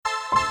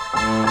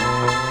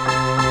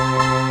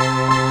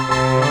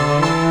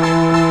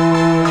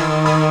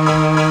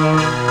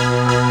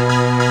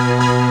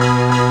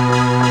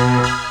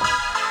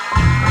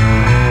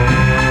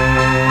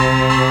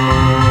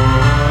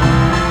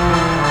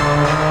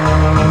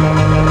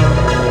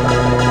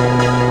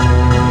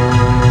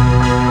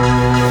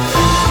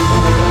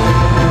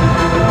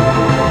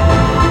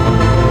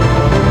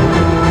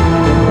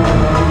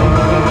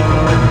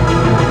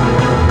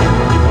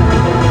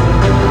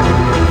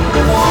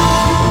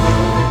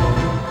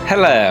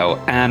Hello,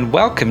 and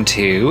welcome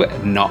to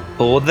Not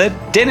for the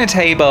Dinner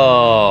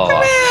Table.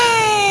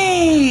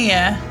 Hooray!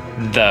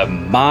 The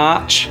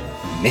March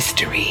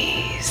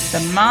Mysteries.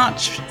 The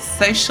March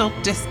Social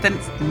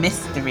Distance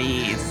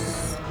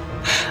Mysteries.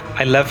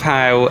 I love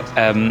how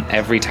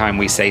every time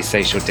we say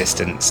social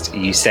distanced,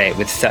 you say it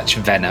with such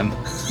venom.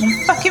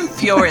 I'm fucking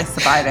furious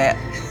about it.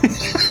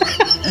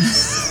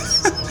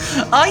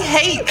 I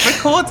hate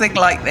recording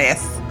like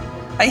this.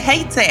 I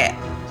hate it.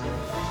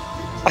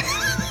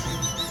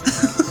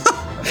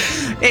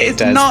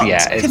 It is not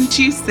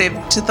conducive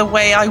to the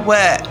way I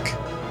work.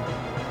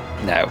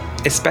 No,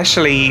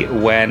 especially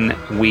when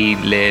we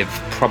live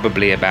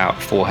probably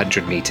about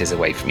 400 metres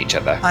away from each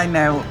other. I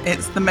know,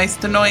 it's the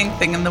most annoying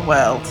thing in the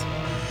world.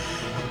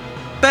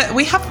 But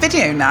we have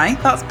video now,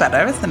 that's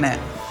better, isn't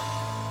it?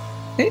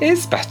 It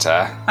is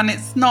better. And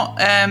it's not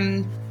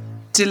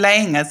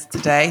delaying us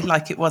today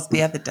like it was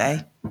the other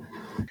day.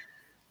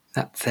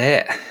 That's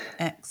it.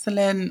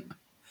 Excellent.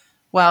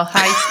 Well,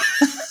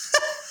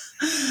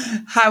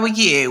 how are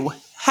you?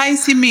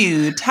 How's your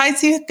mood?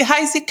 How's your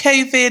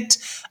COVID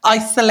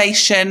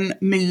isolation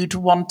mood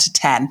 1 to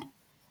 10?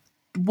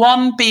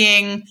 1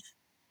 being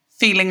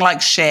feeling like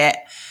shit,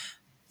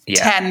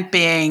 10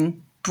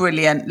 being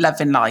brilliant,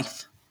 loving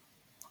life.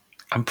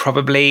 I'm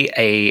I'm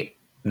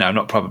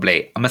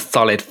a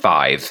solid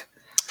 5.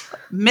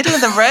 Middle of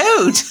the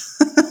road.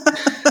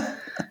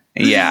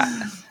 Yeah.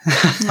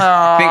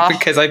 I think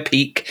because I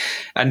peak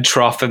and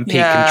trough and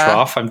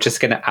trough, I'm just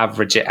going to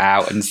average it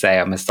out and say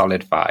I'm a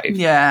solid 5.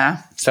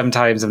 Yeah.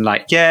 Sometimes I'm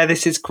like, yeah,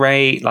 this is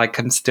great. Like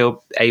I'm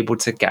still able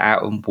to get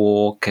out and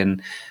walk and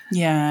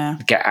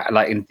get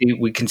out, and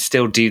we can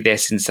still do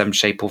this in some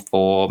shape or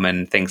form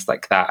and things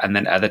like that. And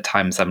then other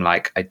times I'm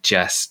like, I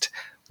just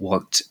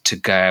want to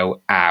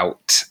go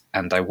out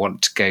and I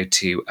want to go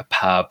to a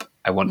pub.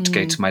 I want to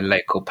go to my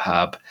local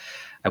pub.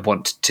 I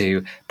want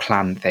to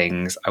plan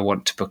things. I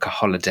want to book a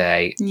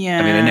holiday. Yeah.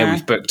 I mean, I know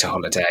we've booked a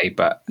holiday,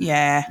 but...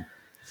 Yeah.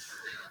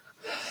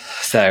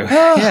 So,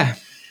 yeah.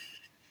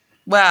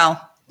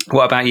 Well...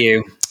 What about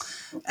you?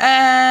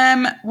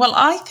 Well,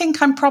 I think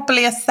I'm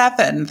probably a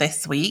 7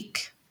 this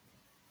week.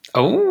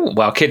 Oh,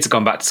 well, kids have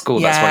gone back to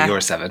school. Yeah. That's why you're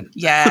a 7.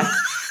 Yeah.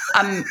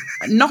 I'm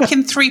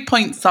knocking 3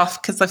 points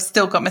off because I've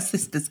still got my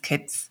sister's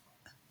kids.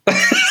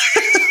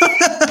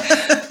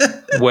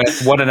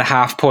 Worth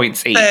 1.5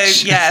 points each.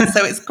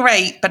 So it's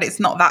great, but it's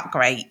not that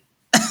great.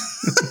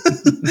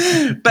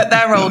 But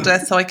they're older,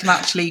 so I can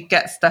actually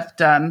get stuff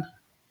done,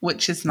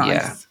 which is nice.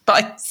 Yeah.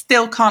 But I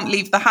still can't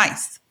leave the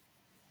house.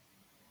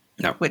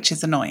 No. Which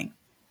is annoying.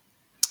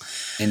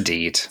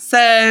 Indeed.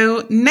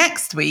 So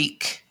next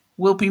week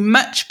will be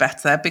much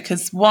better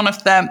because one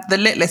of them, the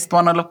littlest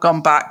one, will have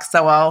gone back.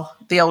 So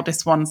the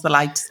oldest one's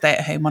allowed to stay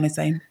at home on his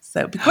own.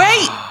 So it'll be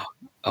great.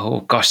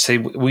 Oh gosh, so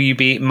will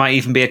you might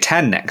even be a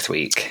 10 next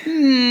week?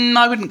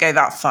 I wouldn't go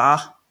that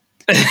far.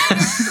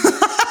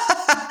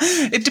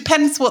 It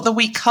depends what the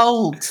week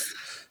holds.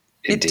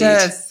 Indeed. It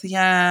does,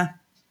 yeah.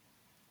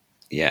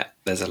 Yeah,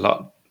 there's a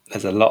lot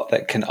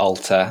that can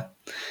alter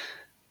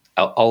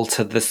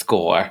the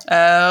score.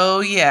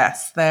 Oh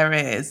yes, there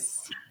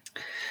is.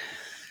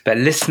 But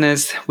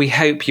listeners, we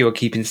hope you are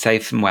keeping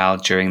safe and well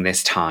during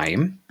this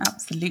time.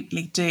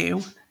 Absolutely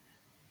do.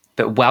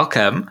 But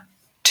welcome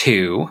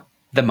to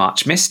the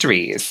March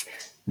Mysteries.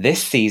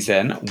 This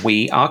season,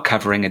 we are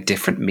covering a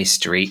different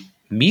mystery.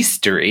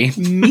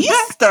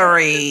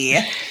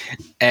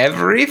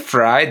 Every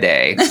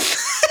Friday.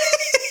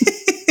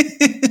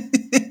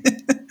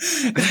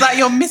 Is that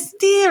your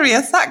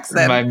mysterious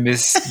accent? My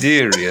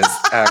mysterious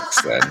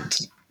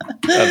accent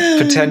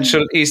of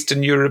potential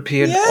Eastern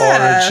European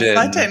origin.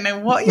 I don't know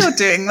what you're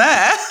doing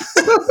there.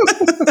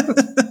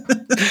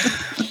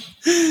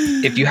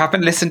 If you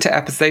haven't listened to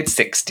episode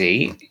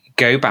 60,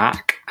 go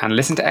back and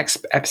listen to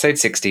episode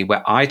 60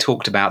 where I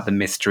talked about the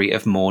mystery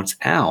of Maud's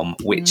Elm,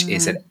 which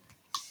is a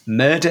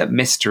murder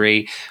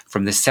mystery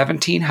from the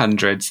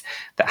 1700s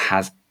that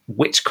has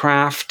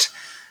witchcraft,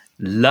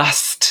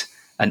 lust,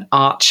 an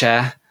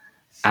archer,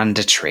 and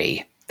a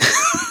tree.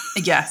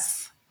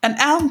 Yes, an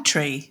elm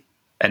tree.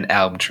 An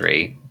elm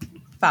tree.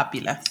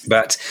 Fabulous.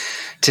 But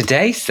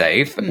today,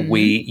 Soph,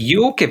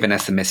 you're giving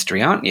us a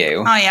mystery, aren't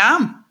you? I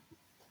am.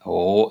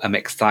 Oh, I'm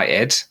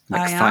excited.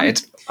 I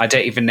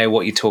don't even know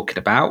what you're talking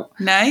about.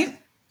 No,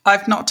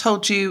 I've not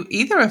told you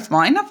either of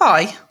mine, have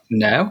I?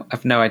 No,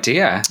 I've no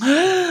idea.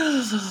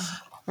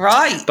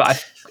 Right.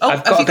 But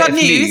I've got a bit of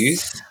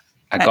news.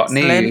 I got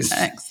news.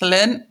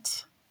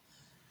 Excellent.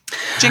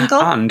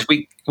 Jingle? And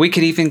we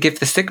could even give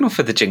the signal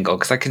for the jingle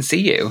because I can see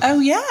you. Oh,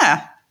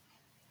 yeah.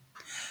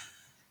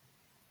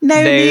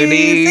 No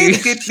news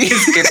is good news.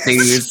 Is good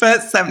news.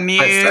 But some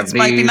news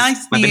might be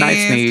nice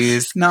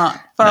news. Not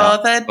for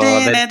the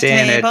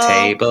dinner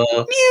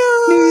table.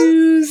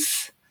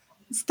 News.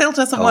 Still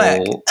doesn't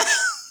work.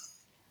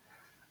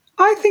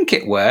 I think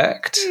it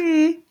worked.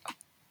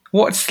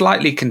 What's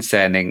slightly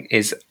concerning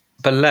is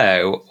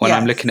below, when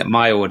I'm looking at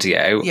my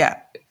audio,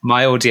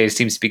 my audio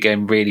seems to be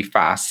going really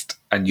fast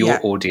and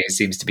your audio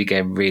seems to be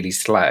going really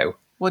slow.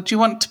 Well, do you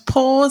want to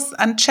pause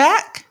and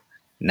check?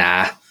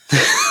 Nah.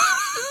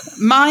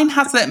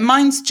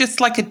 Mine's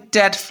just like a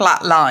dead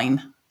flat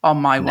line on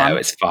my one. No,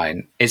 it's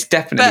fine. It's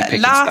definitely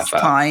picking stuff up. But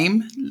last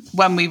time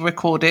when we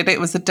recorded, it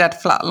was a dead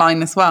flat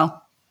line as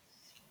well.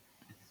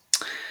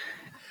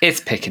 It's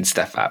picking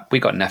stuff up. We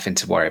got nothing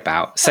to worry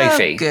about.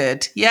 Sophie. Oh,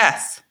 good.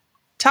 Yes.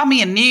 Tell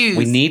me a news.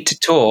 We need to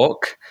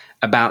talk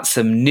about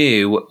some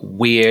new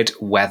weird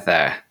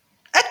weather.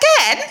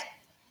 Again?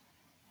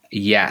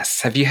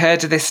 Yes. Have you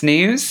heard of this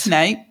news?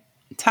 No.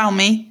 Tell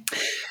me.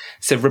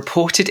 So,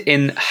 reported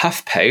in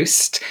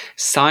HuffPost,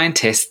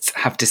 scientists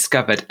have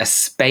discovered a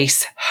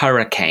space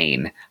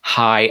hurricane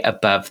high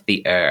above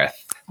the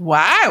Earth.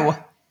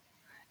 Wow.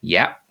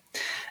 Yep.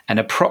 An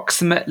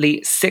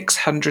approximately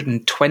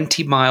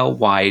 620-mile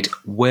wide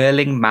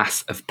whirling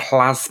mass of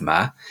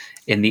plasma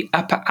in the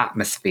upper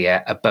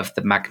atmosphere above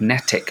the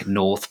magnetic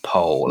North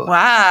Pole.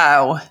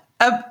 Wow.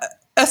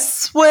 A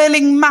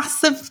swirling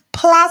mass of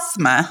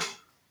plasma?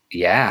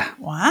 Yeah.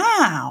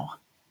 Wow.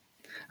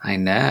 I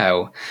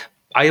know.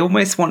 I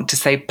almost want to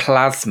say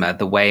plasma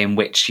the way in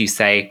which you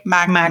say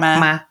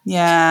magma.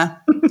 Yeah.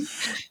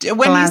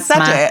 When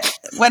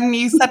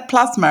you said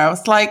plasma, I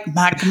was like,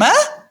 magma?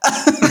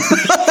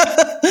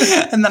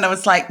 And then I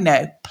was like,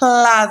 no,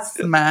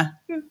 plasma.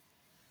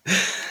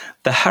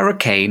 The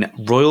hurricane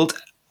roiled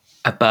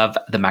above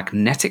the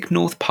magnetic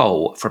North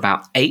Pole for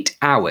about 8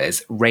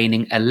 hours,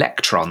 raining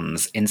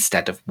electrons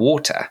instead of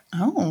water.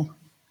 Oh.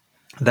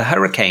 The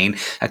hurricane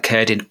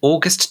occurred in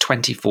August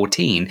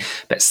 2014,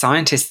 but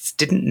scientists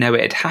didn't know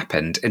it had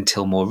happened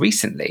until more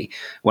recently,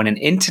 when an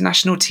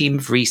international team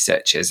of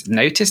researchers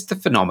noticed the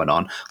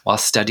phenomenon while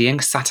studying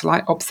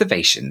satellite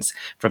observations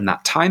from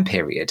that time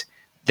period.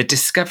 The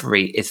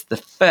discovery is the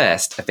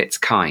first of its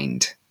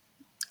kind.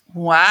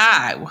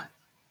 Wow.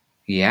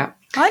 Yeah.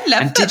 I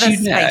love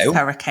space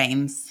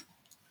hurricanes.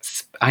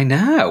 I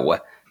know.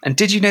 And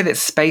did you know that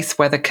space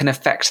weather can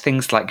affect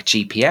things like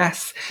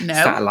GPS,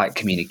 satellite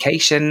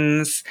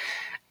communications?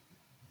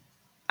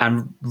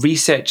 And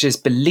researchers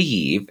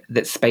believe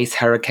that space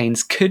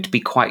hurricanes could be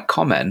quite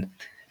common,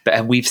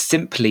 but we've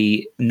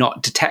simply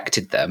not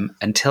detected them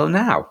until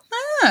now.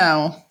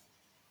 Oh.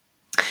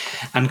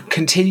 And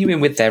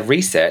continuing with their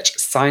research,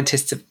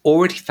 scientists have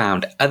already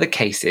found other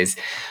cases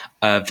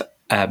of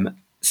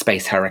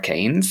space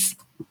hurricanes.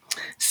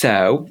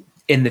 So,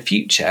 in the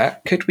future,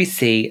 could we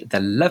see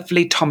the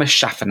lovely Thomas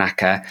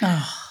Schaffernacker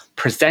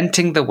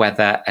presenting the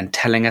weather and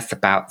telling us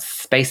about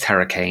space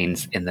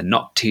hurricanes in the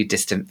not too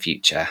distant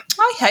future?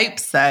 I hope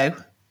so.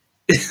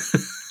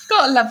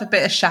 Gotta love a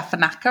bit of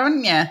Schaffernacker,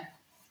 haven't you?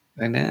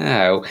 I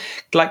know.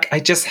 I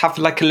just have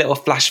a little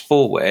flash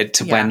forward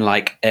to when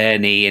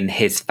Ernie and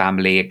his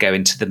family are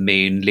going to the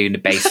moon, Lunar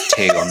Base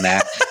 2 on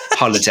their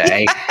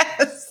holiday.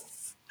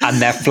 Yes. And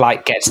their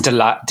flight gets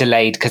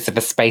delayed because of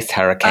a space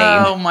hurricane.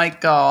 Oh my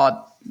God.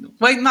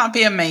 Won't that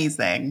be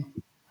amazing?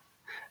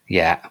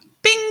 Yeah.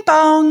 Bing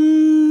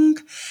bong.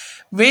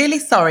 Really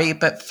sorry,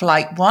 but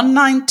Flight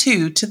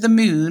 192 to the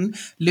moon,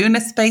 Lunar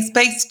Space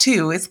Base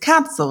 2 is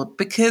cancelled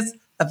because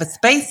of a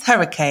space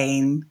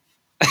hurricane.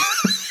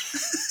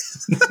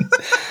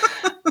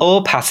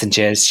 All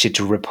passengers should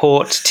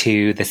report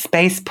to the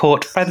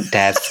spaceport front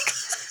desk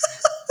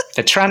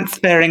for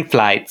transferring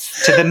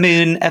flights to the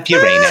moon of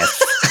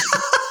Uranus.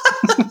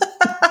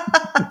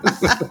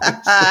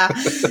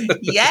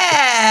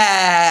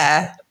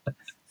 Yeah.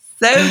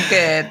 So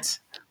good.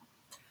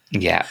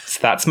 Yeah, so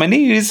that's my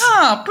news.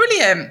 Oh,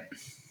 brilliant.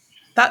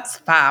 That's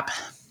fab.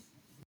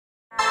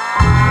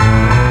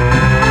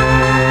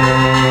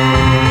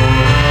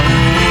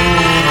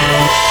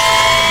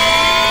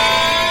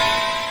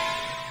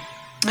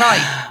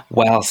 Right.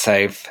 Well,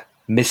 Soph,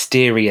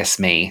 mysterious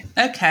me.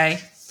 Okay.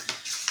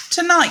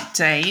 Tonight,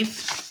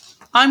 Dave,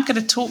 I'm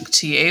going to talk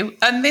to you,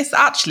 and this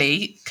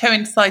actually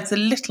coincides a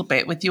little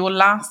bit with your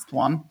last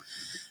one.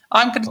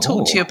 I'm going to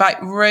talk to you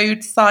about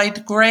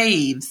roadside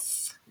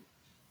graves.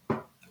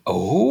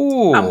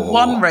 Oh. And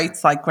one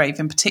roadside grave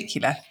in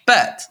particular.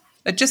 But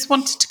I just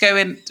wanted to go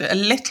in a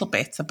little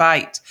bit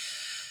about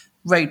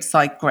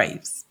roadside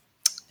graves.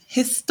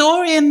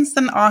 Historians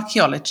and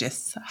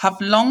archaeologists have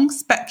long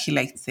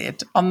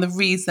speculated on the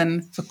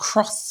reason for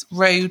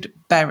crossroad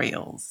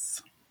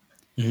burials.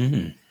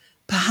 Mm.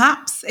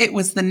 Perhaps it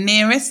was the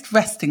nearest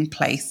resting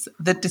place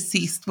the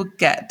deceased would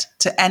get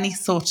to any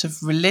sort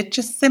of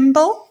religious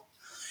symbol.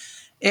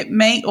 It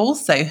may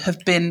also have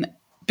been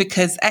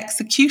because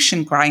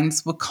execution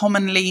grounds were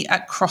commonly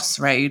at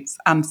crossroads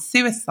and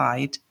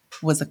suicide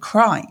was a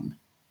crime.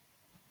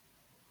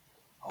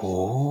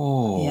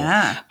 Oh.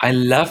 Yeah. I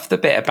love the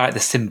bit about the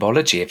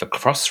symbology of a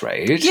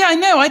crossroad. Yeah, I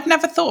know. I'd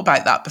never thought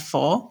about that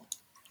before.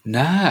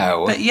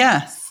 No. But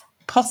yes,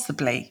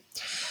 possibly.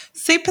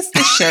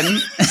 Superstition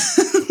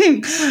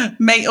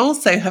may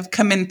also have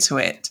come into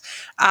it,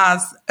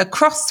 as a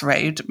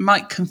crossroad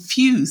might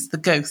confuse the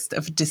ghost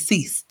of a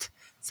deceased,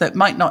 so it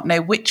might not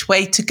know which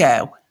way to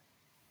go.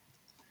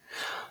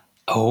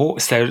 Oh,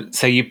 so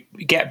you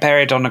get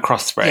buried on a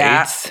crossroads.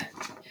 Yeah.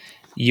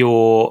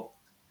 Your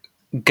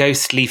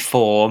ghostly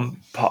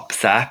form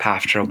pops up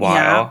after a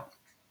while,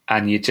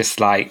 and you're just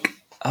like,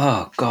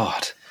 oh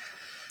God,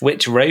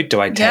 which road do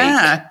I take?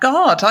 Yeah,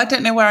 God, I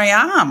don't know where I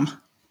am.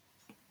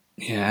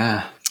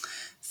 Yeah.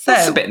 So,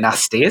 that's a bit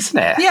nasty, isn't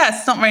it? Yeah,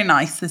 it's not very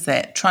nice, is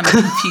it? Trying to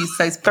confuse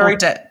those poor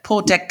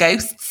dead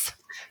ghosts.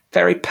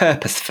 Very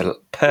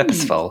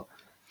purposeful.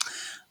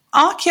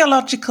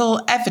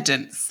 Archaeological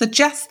evidence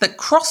suggests that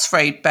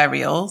crossroad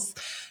burials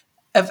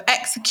of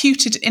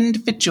executed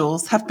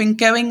individuals have been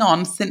going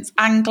on since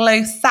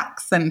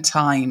Anglo-Saxon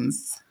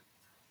times.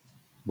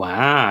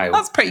 Wow.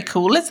 That's pretty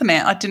cool, isn't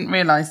it? I didn't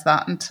realise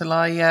that until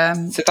I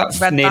so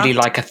that's read nearly that.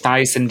 like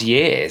 1,000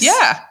 years.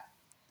 Yeah.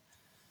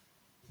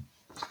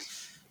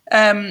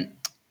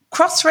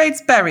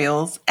 Crossroads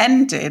burials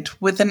ended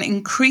with an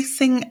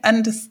increasing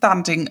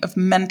understanding of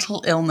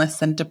mental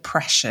illness and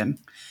depression,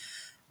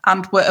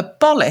 and were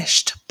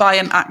abolished by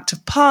an Act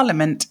of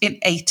Parliament in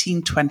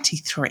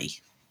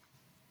 1823.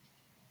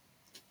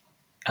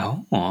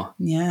 Oh.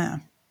 Yeah.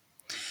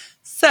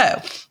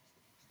 So,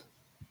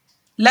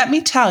 let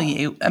me tell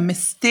you a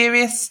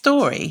mysterious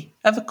story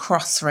of a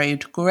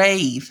crossroad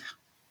grave.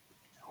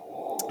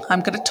 I'm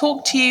going to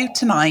talk to you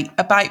tonight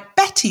about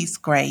Betty's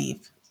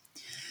grave.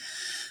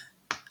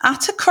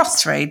 At a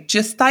crossroad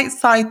just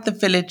outside the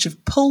village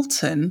of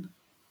Poulton,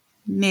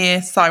 near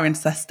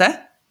Cirencester,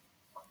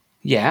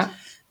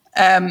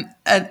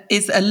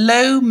 is a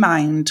low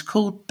mound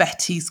called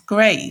Betty's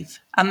grave.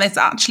 And there's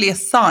actually a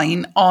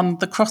sign on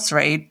the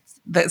crossroad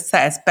that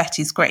says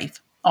Betty's grave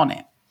on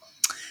it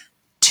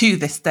to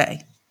this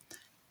day.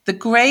 The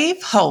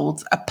grave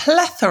holds a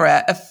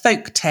plethora of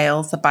folk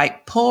tales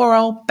about poor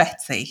old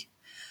Betty.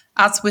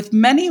 As with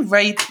many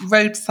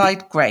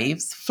roadside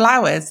graves,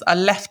 flowers are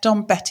left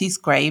on Betty's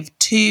grave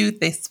to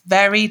this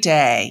very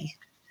day.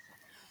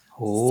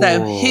 Oh.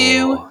 So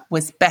who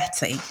was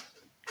Betty?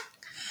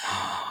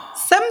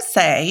 Some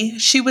say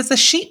she was a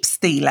sheep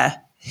stealer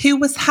who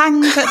was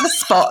hanged at the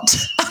spot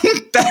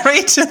and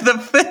buried to the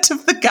foot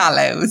of the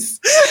gallows.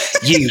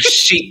 You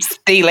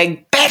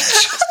sheep-stealing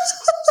bitch!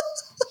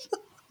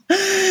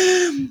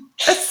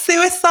 A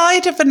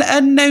suicide of an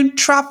unknown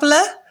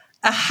traveller,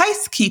 a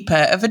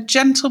housekeeper of a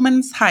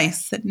gentleman's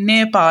house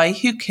nearby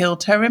who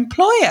killed her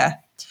employer.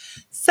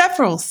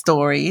 Several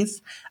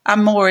stories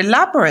and more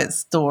elaborate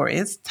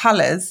stories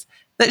tell us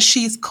that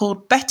she's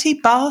called Betty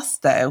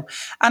Barstow,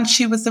 and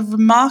she was a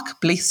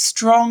remarkably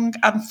strong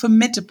and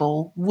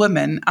formidable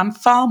woman and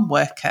farm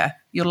worker.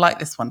 You'll like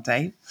this one,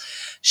 Dave.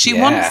 She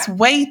once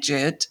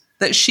wagered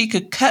that she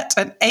could cut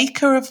an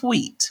acre of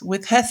wheat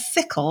with her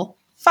sickle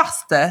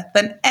faster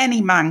than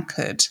any man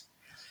could.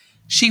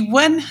 She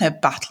won her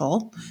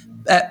bet,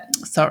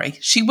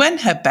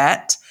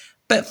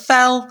 but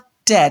fell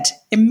dead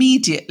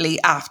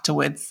immediately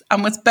afterwards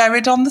and was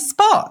buried on the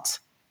spot.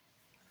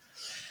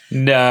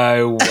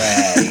 No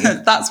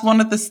way. That's one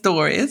of the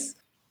stories.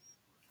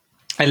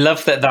 I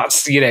love that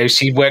that's,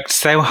 she worked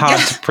so hard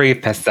to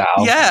prove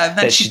herself. Yeah,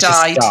 then she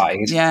died. Just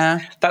died. Yeah.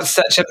 That's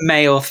such a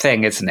male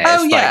thing, isn't it?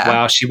 Oh, it's yeah. like,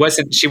 well,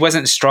 she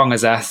wasn't strong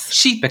as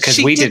us because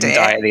we didn't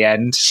die at the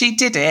end. She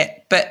did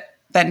it, but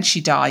then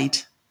she died.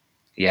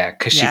 Yeah,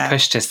 because she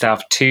pushed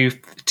herself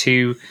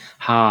too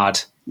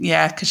hard.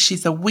 Yeah, because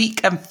she's a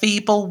weak and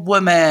feeble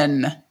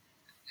woman.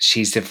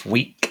 She's of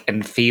weak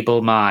and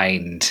feeble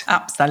mind.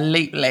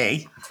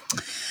 Absolutely.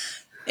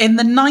 In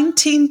the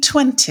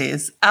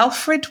 1920s,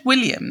 Alfred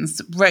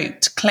Williams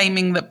wrote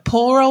claiming that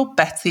poor old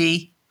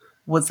Betty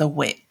was a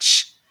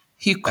witch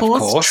who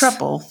caused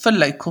trouble for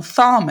local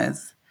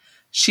farmers.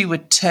 She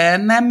would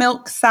turn their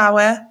milk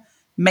sour,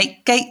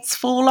 make gates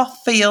fall off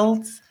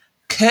fields,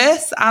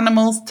 curse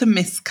animals to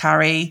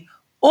miscarry,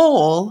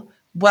 all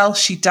while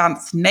she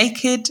danced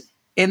naked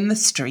in the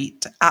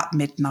street at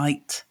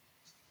midnight.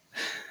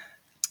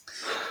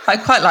 I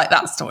quite like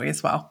that story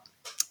as well.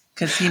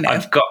 Because,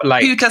 I've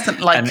got who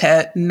doesn't like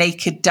a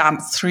naked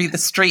dance through the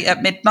street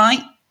at midnight?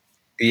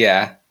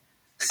 Yeah.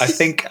 I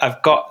think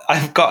I've got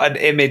an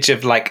image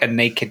of like a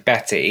naked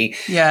Betty,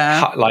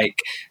 like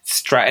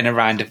strutting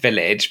around a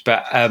village,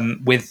 but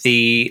with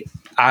the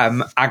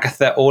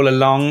Agatha All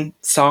Along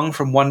song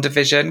from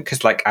WandaVision,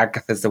 because like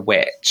Agatha's a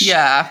witch.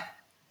 Yeah.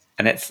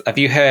 And have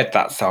you heard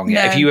that song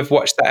yet? No. If you have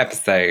watched that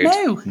episode?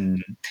 No.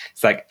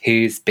 It's like,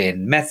 who's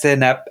been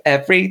messing up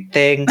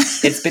everything?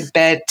 It's been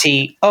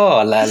Betty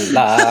all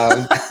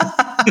along.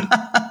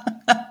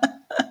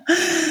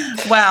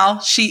 Well,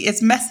 she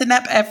is messing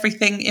up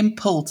everything in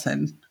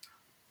Poulton.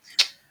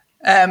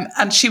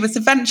 And she was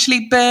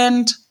eventually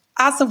burned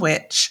as a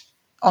witch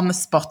on the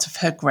spot of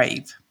her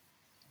grave.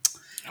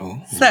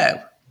 Ooh.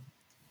 So,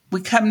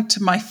 we come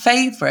to my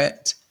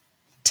favourite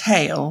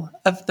tale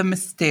of the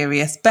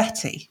mysterious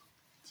Betty.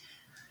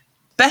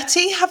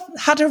 Betty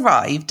had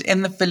arrived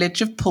in the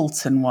village of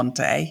Poulton one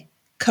day,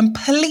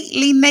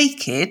 completely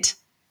naked,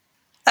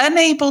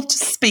 unable to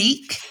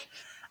speak,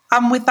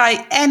 and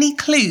without any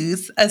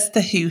clues as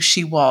to who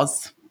she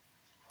was.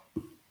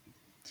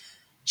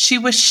 She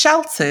was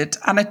sheltered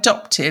and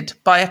adopted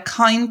by a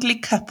kindly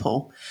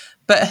couple,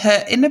 but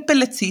her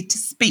inability to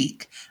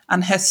speak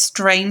and her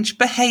strange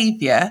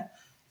behaviour,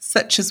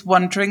 such as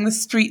wandering the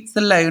streets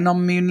alone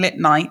on moonlit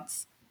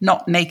nights,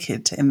 not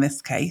naked in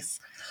this case,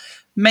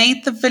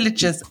 made the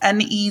villagers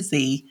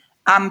uneasy,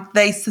 and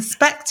they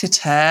suspected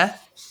her,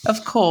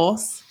 of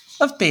course,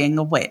 of being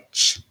a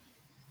witch.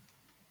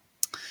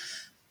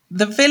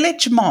 The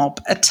village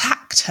mob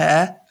attacked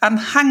her and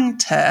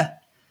hanged her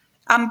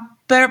and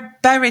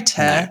buried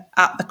her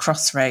at the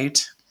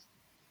crossroad.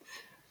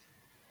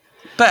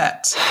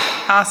 But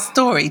our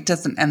story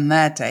doesn't end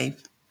there,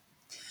 Dave.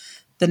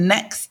 The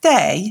next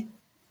day,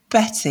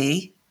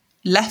 Betty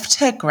left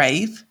her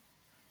grave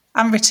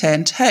and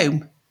returned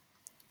home.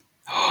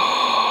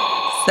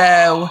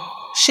 So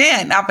she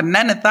ain't having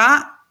none of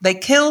that. They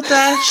killed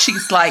her.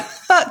 She's like,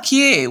 fuck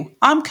you,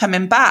 I'm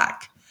coming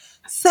back.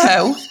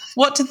 So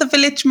what did the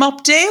village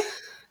mob do?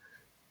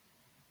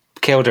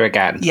 Killed her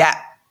again. Yeah,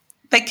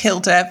 they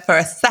killed her for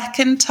a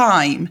second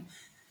time,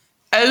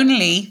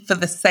 only for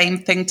the same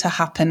thing to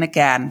happen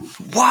again.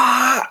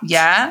 What?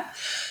 Yeah.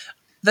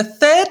 The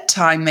third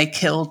time they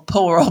killed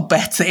poor old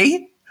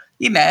Betty,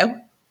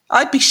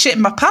 I'd be shitting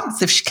my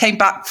pants if she came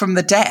back from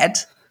the dead.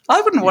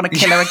 I wouldn't want to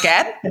kill her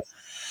again.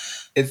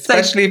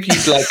 Especially if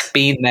you'd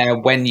been there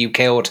when you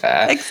killed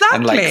her.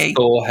 Exactly. And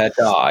saw her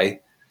die.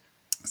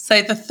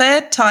 So the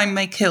third time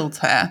they killed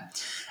her,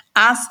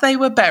 as they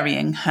were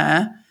burying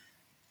her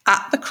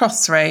at the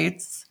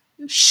crossroads,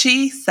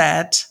 she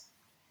said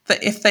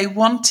that if they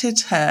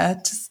wanted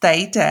her to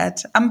stay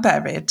dead and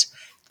buried,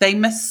 they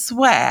must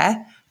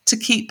swear to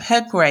keep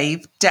her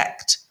grave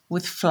decked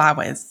with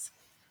flowers.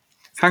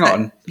 Hang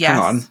on.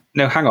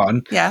 No, hang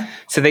on. Yeah.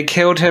 So they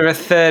killed her a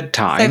third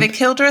time. So they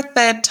killed her a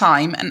third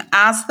time, and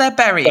as they're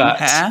burying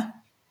her,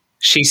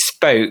 she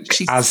spoke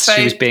as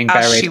she was being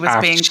buried. She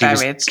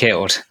was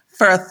killed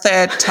for a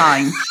third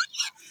time.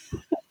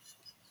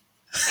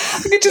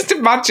 I can just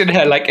imagine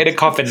her in a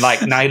coffin,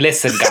 now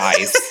listen,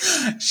 guys.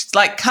 She's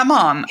like, come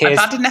on, I've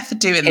had enough of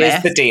doing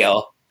this.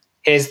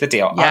 Here's the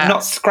deal. Yeah. I'm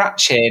not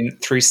scratching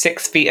through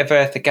 6 feet of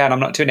earth again.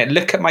 I'm not doing it.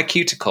 Look at my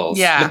cuticles.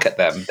 Yeah. Look at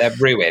them. They're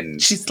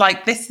ruined. She's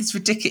like, this is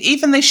ridiculous.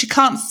 Even though she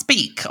can't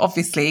speak,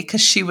 obviously,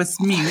 because she was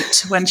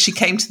mute when she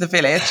came to the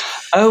village.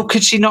 Oh,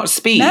 could she not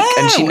speak? No.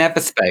 And she never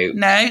spoke?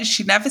 No,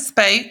 she never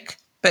spoke,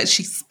 but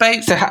she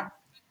spoke.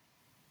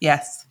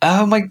 Yes.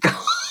 Oh, my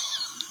God.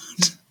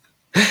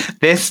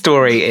 This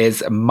story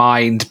is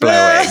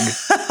mind-blowing.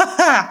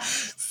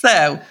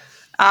 So,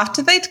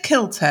 after they'd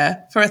killed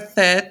her for a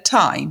third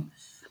time,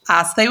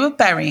 as they were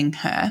burying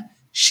her,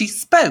 she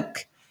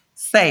spoke,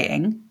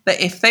 saying that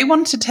if they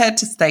wanted her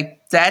to stay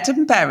dead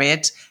and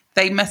buried,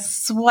 they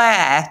must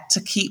swear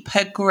to keep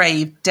her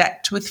grave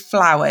decked with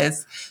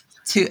flowers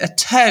to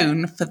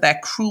atone for their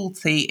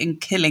cruelty in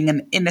killing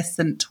an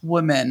innocent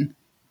woman.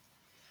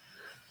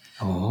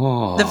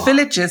 Oh. The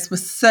villagers were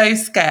so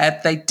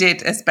scared they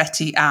did as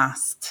Betty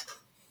asked.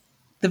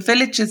 The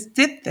villagers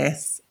did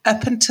this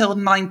up until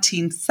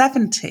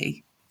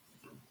 1970,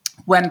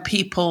 when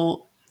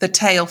the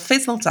tale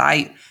fizzled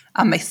out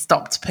and they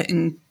stopped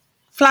putting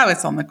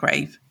flowers on the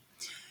grave.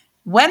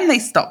 When they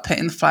stopped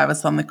putting the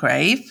flowers on the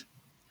grave,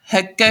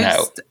 her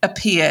ghost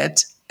appeared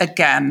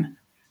again,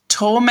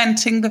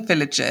 tormenting the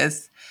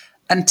villagers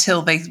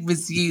until they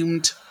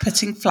resumed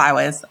putting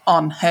flowers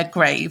on her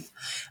grave.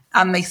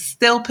 And they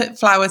still put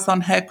flowers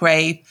on her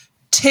grave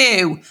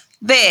to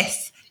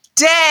this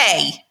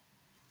day.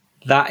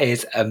 That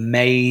is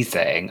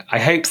amazing. I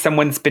hope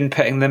someone's been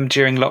putting them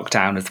during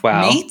lockdown as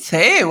well. Me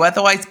too.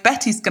 Otherwise,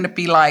 Betty's going to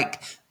be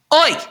like,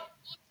 oi,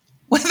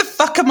 where the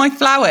fuck are my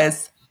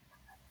flowers?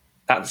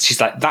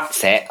 She's like,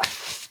 that's it.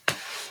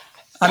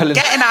 I'm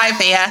getting out of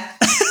here.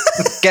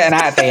 Getting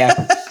out of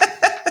here.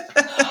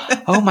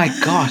 Oh, my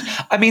God.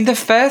 I mean, the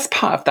first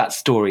part of that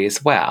story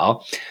as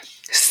well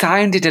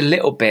sounded a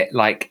little bit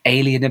like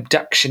alien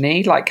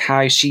abduction-y, like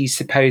how she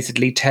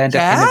supposedly turned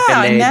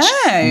up in the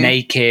village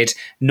naked,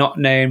 not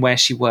knowing where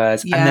she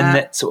was. Yeah. And then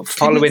the sort of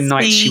following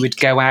night she would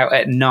go out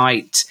at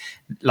night,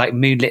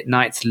 moonlit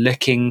nights,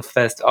 looking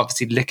for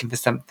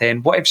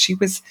something. What if she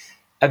was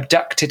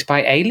abducted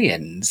by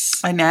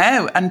aliens? I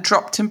know, and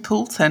dropped in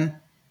Poulton.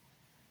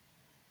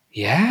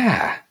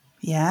 Yeah.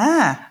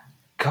 Yeah.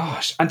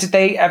 Gosh. And did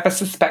they ever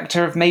suspect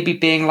her of maybe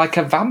being a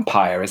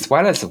vampire as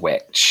well as a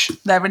witch?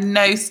 There are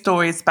no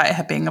stories about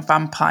her being a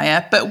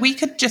vampire, but we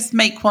could just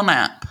make one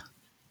up.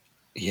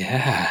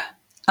 Yeah.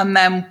 And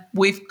then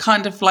we've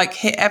kind of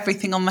hit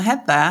everything on the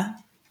head there.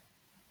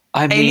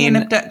 Alien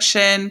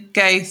abduction,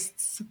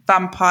 ghosts,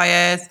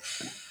 vampires.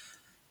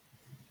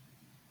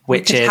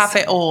 Witches. We could have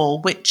it all.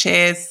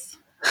 Witches.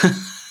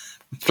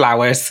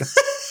 Flowers.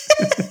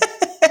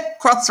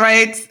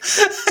 Crossroads.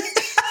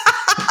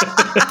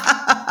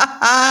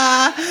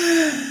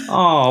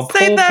 Oh, so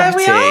poor there Betty.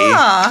 we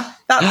are.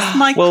 That's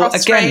my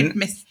Crossroad again,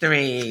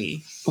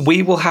 mystery.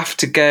 We will have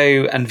to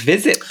go and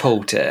visit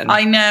Poulton.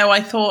 I know.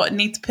 I thought I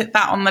need to put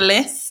that on the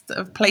list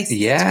of places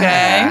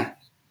to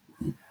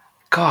go.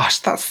 Gosh,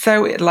 that's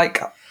so,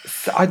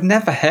 I'd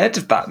never heard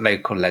of that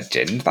local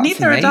legend. That's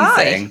Neither amazing.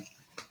 had I.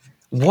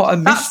 What a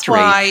mystery. That's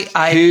why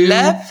I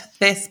love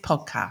this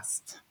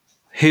podcast.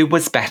 Who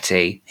was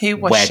Betty?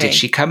 Where did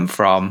she come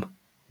from?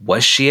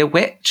 Was she a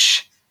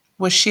witch?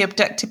 Was she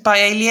abducted by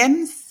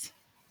aliens?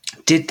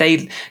 Did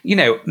they,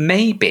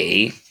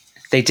 maybe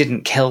they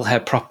didn't kill her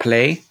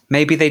properly.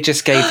 Maybe they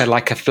just gave her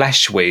a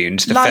flesh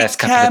wound the first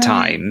couple of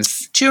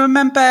times. Do you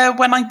remember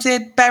when I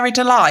did Buried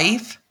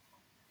Alive?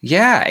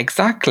 Yeah,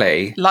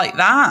 exactly. Like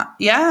that,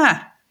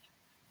 yeah.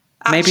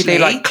 Maybe they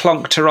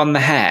clonked her on the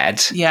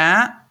head.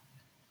 Yeah.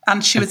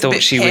 And she was a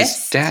bit pissed,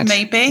 was dead.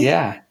 Maybe.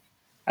 Yeah.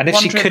 And if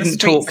she couldn't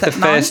talk the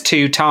first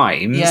 2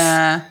 times,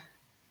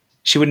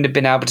 she wouldn't have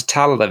been able to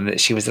tell them that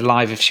she was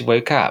alive if she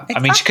woke up. Exactly. I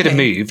mean, she could have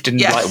moved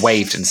and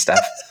waved and stuff.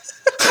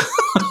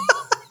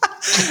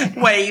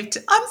 Waved.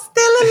 I'm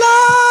still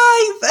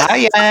alive.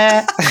 Oh,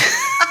 yeah.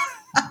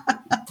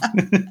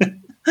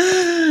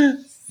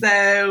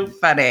 So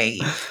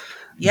funny.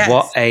 Yes.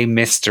 What a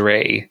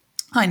mystery.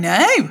 I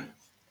know.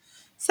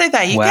 So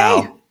there you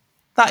go.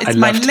 That is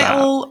my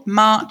little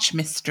March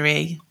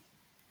mystery.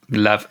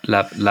 Love,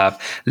 love,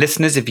 love.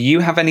 Listeners, if you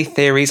have any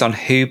theories on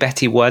who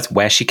Betty was,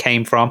 where she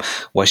came from,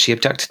 was she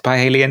abducted by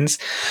aliens?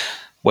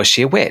 Was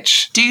she a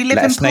witch? Do you live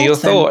Let in us know your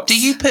thoughts. Do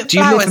you put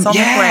flowers on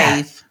the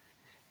grave?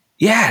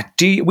 Yeah.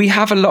 We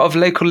have a lot of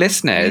local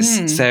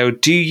listeners. So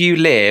do you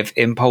live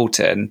in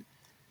Poulton?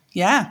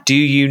 Yeah. Do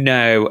you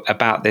know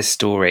about this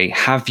story?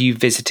 Have you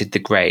visited the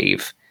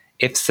grave?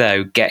 If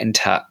so, get in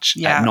touch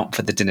at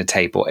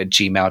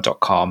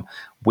notforthedinnertable@gmail.com.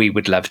 We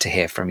would love to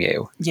hear from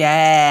you.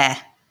 Yeah.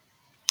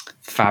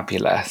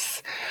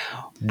 Fabulous.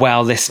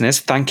 Well, listeners,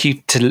 thank you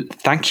to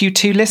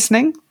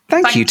listening.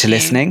 Thank you to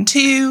listening.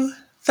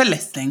 For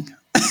listening.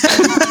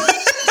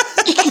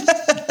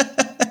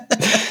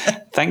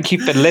 Thank you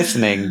for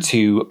listening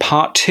to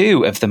part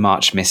 2 of the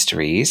March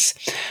Mysteries.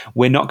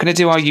 We're not going to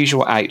do our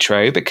usual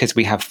outro because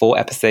we have 4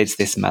 episodes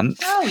this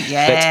month. Oh,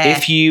 yeah. But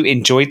if you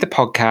enjoyed the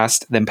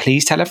podcast, then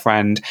please tell a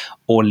friend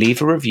or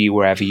leave a review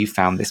wherever you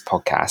found this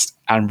podcast.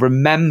 And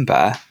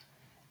remember,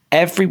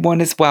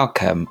 everyone is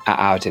welcome at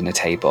our dinner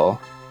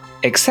table,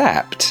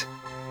 except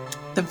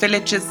the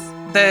villagers,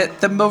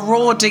 the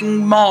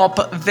marauding mob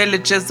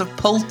villagers of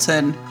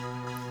Poulton.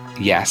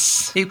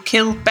 Yes. Who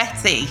killed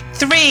Betty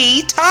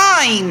 3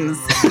 times.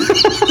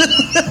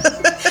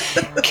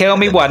 Kill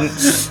me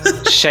once,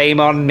 shame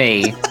on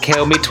me.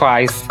 Kill me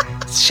twice,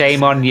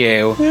 shame on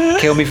you.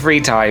 Kill me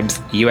 3 times,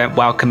 you ain't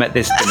welcome at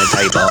this dinner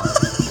table.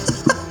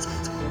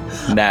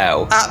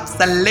 No.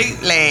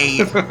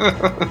 Absolutely.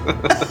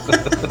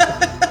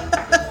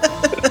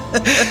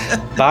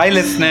 Bye,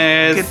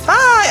 listeners. Goodbye.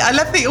 I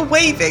love that you're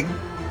waving.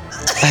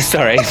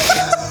 Sorry.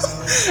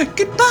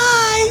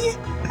 Goodbye.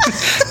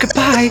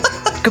 Goodbye.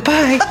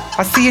 Goodbye.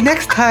 I'll see you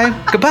next time.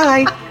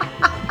 Goodbye.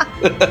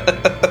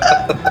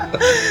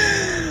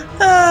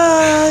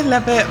 I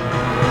love it.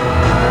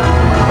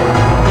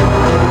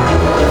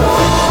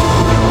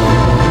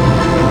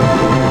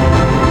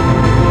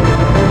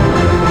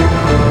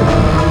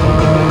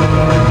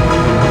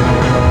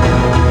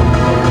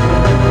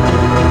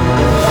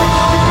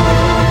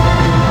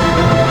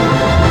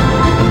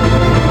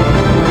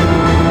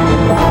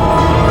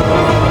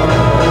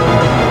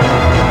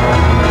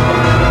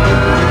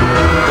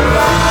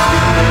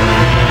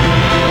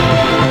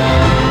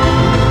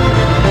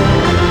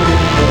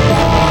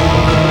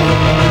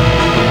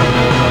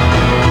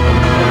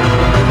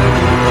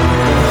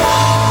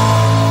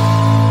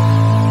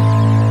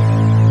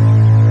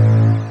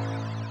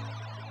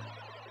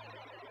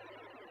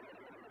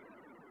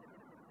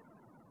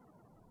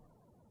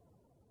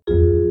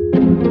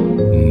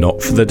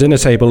 Not for the Dinner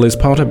Table is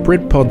part of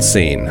Britpod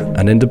Scene,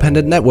 an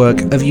independent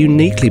network of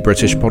uniquely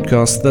British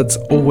podcasts that's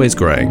always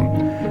growing.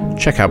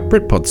 Check out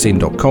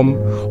BritpodScene.com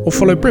or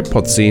follow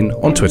Britpod Scene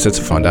on Twitter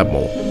to find out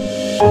more.